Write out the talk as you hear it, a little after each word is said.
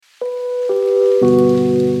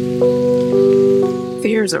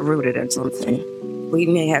Fears are rooted in something. We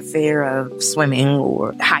may have fear of swimming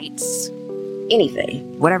or heights,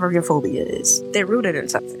 anything, whatever your phobia is, they're rooted in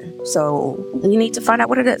something. So we need to find out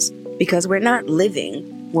what it is, because we're not living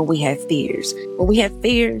when we have fears. When we have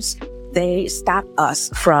fears, they stop us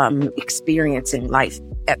from experiencing life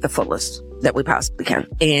at the fullest that we possibly can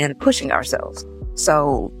and pushing ourselves.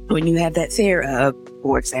 So when you have that fear of,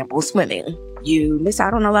 for example, swimming, you miss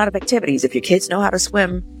out on a lot of activities. If your kids know how to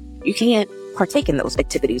swim, you can't partake in those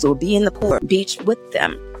activities or be in the pool, beach with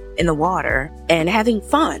them in the water and having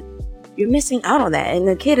fun. You're missing out on that. And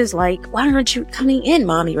the kid is like, why aren't you coming in,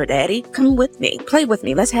 mommy or daddy? Come with me, play with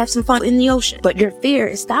me. Let's have some fun in the ocean. But your fear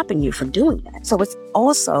is stopping you from doing that. So it's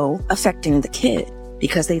also affecting the kid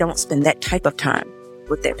because they don't spend that type of time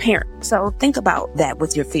with their parent. So think about that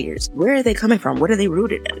with your fears. Where are they coming from? What are they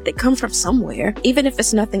rooted in? They come from somewhere, even if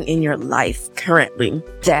it's nothing in your life currently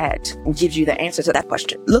that gives you the answer to that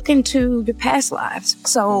question. Look into your past lives.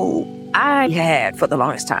 So I had, for the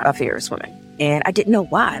longest time, a fear of swimming. And I didn't know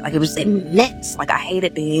why. Like, it was immense. Like, I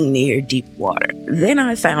hated being near deep water. Then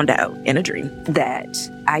I found out in a dream that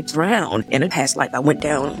I drowned in a past life. I went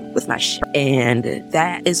down with my ship. And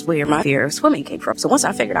that is where my fear of swimming came from. So once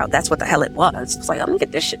I figured out that's what the hell it was, it's like, I'm gonna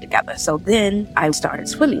get this shit together. So then I started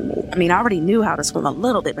swimming more. I mean, I already knew how to swim a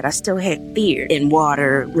little bit, but I still had fear in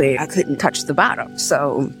water where I couldn't touch the bottom.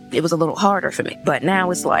 So it was a little harder for me. But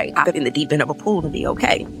now it's like, I could in the deep end of a pool and be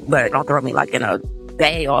okay. But don't throw me like in a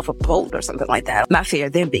bay off a boat or something like that. My fear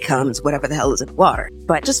then becomes whatever the hell is in the water.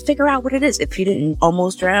 But just figure out what it is. If you didn't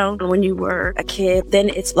almost drown when you were a kid, then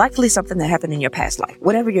it's likely something that happened in your past life.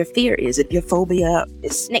 Whatever your fear is, if your phobia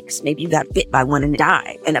is snakes, maybe you got bit by one and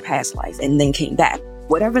died in a past life and then came back.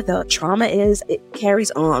 Whatever the trauma is, it carries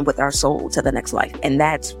on with our soul to the next life. And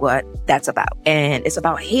that's what that's about. And it's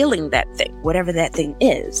about healing that thing, whatever that thing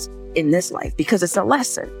is, in this life, because it's a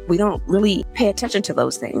lesson. We don't really pay attention to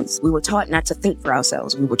those things. We were taught not to think for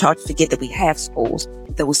ourselves. We were taught to forget that we have souls,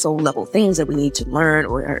 those soul level things that we need to learn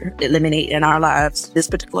or eliminate in our lives, this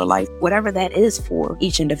particular life, whatever that is for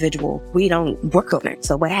each individual, we don't work on it.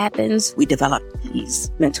 So what happens? We develop these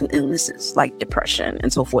mental illnesses like depression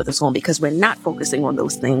and so forth and so on, because we're not focusing on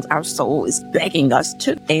those things our soul is begging us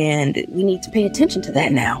to. And we need to pay attention to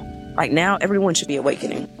that now. Right now, everyone should be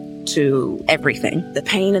awakening to everything, the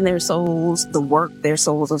pain in their souls, the work their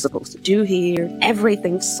souls are supposed to do here,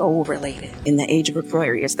 everything soul related. In the age of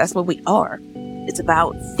Aquarius, that's what we are. It's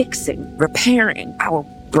about fixing, repairing our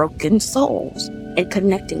broken souls and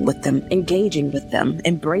connecting with them, engaging with them,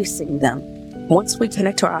 embracing them. Once we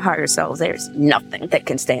connect to our higher selves, there's nothing that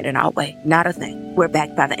can stand in our way. Not a thing. We're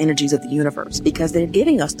backed by the energies of the universe because they're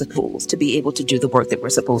giving us the tools to be able to do the work that we're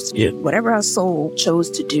supposed to do. Whatever our soul chose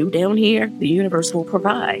to do down here, the universe will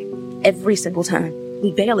provide every single time.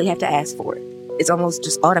 We barely have to ask for it. It's almost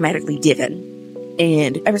just automatically given.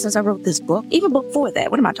 And ever since I wrote this book, even before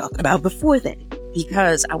that, what am I talking about? Before that,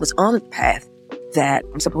 because I was on the path that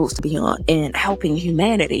I'm supposed to be on and helping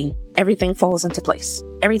humanity, everything falls into place.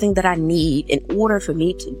 Everything that I need in order for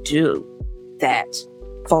me to do that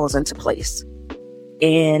falls into place.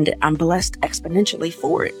 And I'm blessed exponentially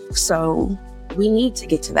for it. So we need to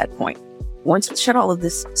get to that point. Once we shut all of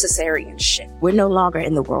this cesarean shit, we're no longer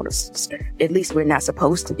in the world of sister. At least we're not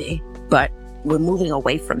supposed to be. But we're moving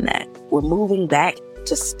away from that. We're moving back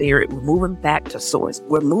to spirit. We're moving back to source.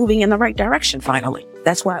 We're moving in the right direction finally.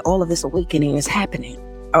 That's why all of this awakening is happening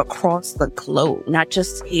across the globe, not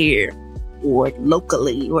just here or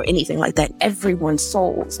locally or anything like that. Everyone's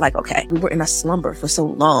souls, like, okay, we were in a slumber for so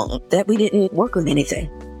long that we didn't work on anything.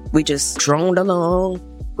 We just droned along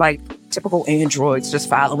like typical androids, just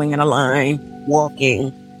following in a line,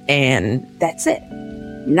 walking, and that's it.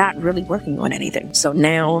 Not really working on anything. So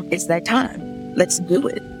now it's that time. Let's do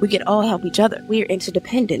it. We can all help each other. We are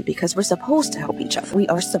interdependent because we're supposed to help each other. We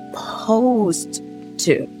are supposed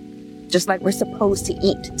to. Just like we're supposed to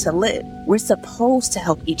eat, to live. We're supposed to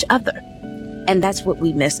help each other. And that's what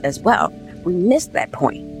we miss as well. We miss that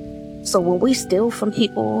point. So when we steal from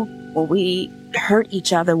people, when we hurt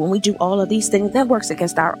each other, when we do all of these things, that works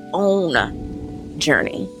against our own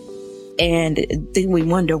journey. And then we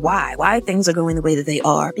wonder why things are going the way that they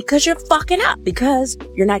are. Because you're fucking up. Because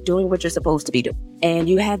you're not doing what you're supposed to be doing. And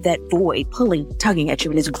you have that void tugging at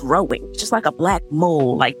you, and it's growing. Just like a black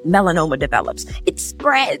mole, like melanoma develops. It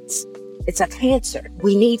spreads. It's a cancer.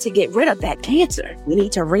 We need to get rid of that cancer. We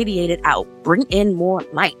need to radiate it out. Bring in more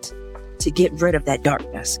light to get rid of that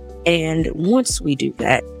darkness. And once we do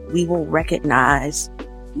that, we will recognize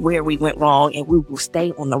where we went wrong and we will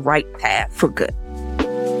stay on the right path for good.